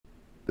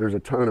there's a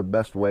ton of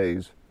best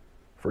ways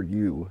for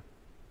you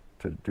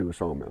to do a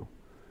sawmill,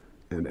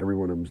 and every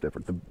one of them is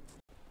different.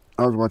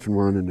 I was watching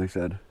one and they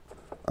said,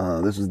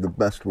 this is the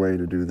best way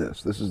to do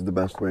this. This is the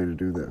best way to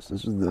do this.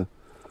 This is the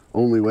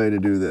only way to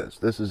do this.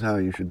 This is how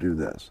you should do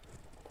this.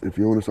 If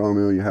you own a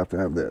sawmill, you have to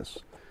have this.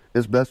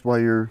 It's best while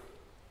you're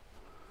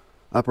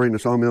operating a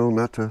sawmill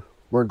not to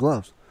wear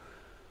gloves,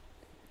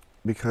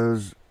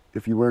 because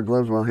if you wear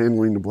gloves while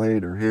handling the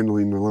blade or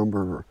handling the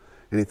lumber or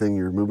anything,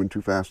 you're moving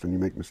too fast and you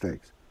make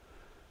mistakes.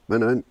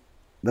 Man,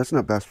 that's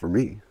not best for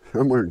me.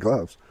 I'm wearing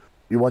gloves.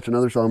 You watch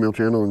another sawmill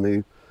channel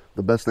and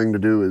the best thing to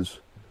do is,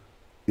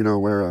 you know,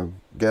 wear a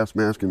gas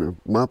mask and a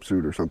mop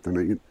suit or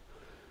something,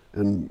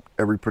 and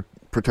every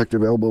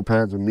protective elbow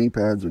pads and knee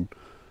pads, and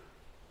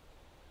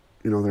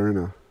you know,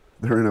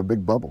 they're in a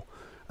big bubble.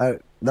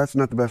 That's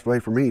not the best way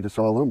for me to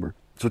saw lumber.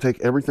 So take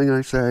everything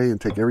I say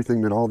and take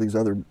everything that all these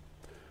other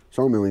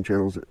sawmilling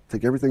channels,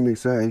 take everything they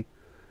say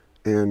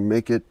and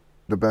make it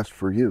the best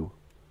for you.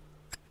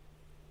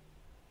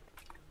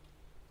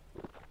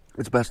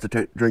 It's best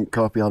to drink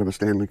coffee out of a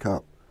Stanley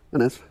cup.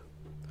 And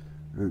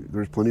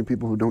there's plenty of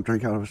people who don't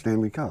drink out of a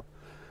Stanley cup.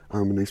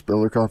 And they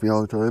spill their coffee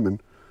all the time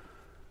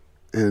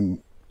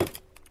and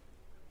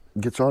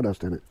get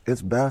sawdust in it.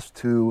 It's best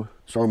to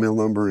sawmill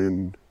lumber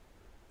in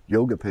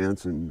yoga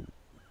pants and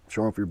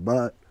show off your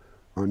butt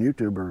on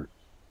YouTube, or,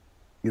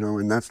 you know,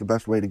 and that's the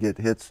best way to get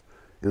hits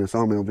in a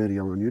sawmill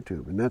video on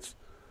YouTube. And that's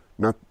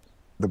not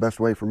the best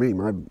way for me.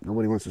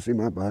 Nobody wants to see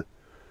my butt.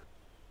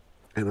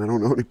 And I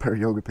don't own any pair of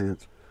yoga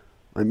pants.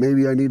 Like,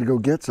 maybe I need to go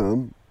get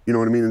some, you know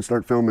what I mean, and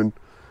start filming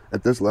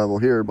at this level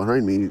here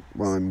behind me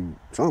while I'm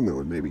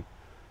sawmilling. Maybe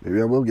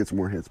I will get some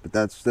more hits, but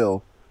that's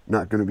still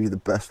not going to be the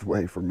best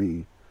way for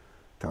me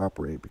to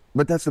operate.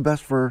 But that's the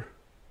best for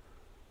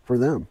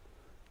them.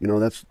 You know,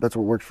 that's what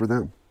works for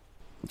them.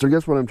 So I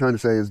guess what I'm trying to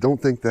say is,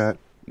 don't think that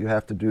you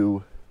have to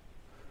do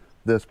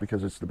this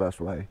because it's the best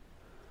way.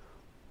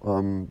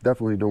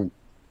 Definitely don't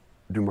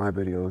do my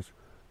videos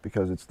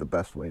because it's the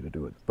best way to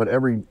do it. But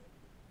every,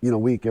 you know,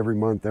 week, every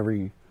month,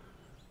 every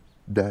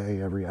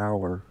day, every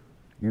hour,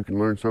 you can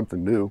learn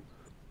something new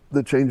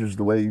that changes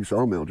the way you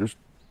sawmill. Just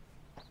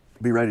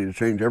be ready to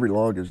change. Every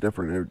log is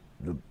different.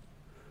 The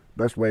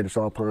best way to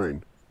saw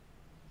pine,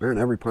 man,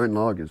 every pine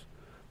log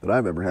that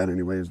I've ever had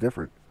anyway is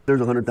different. There's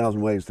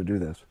 100,000 ways to do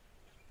this,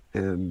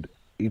 and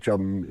each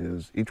one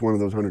of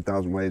those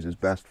 100,000 ways is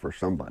best for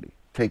somebody.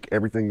 Take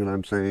everything that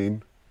I'm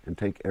saying and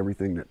take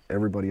everything that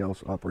everybody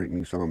else operating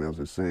these sawmills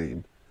is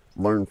saying,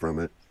 learn from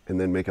it, and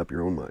then make up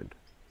your own mind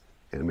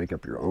and make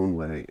up your own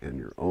way and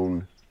your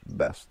own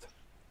best.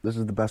 This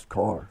is the best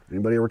car.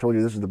 Anybody ever told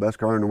you this is the best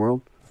car in the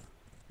world?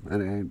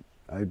 And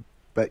I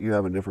bet you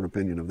have a different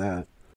opinion of that.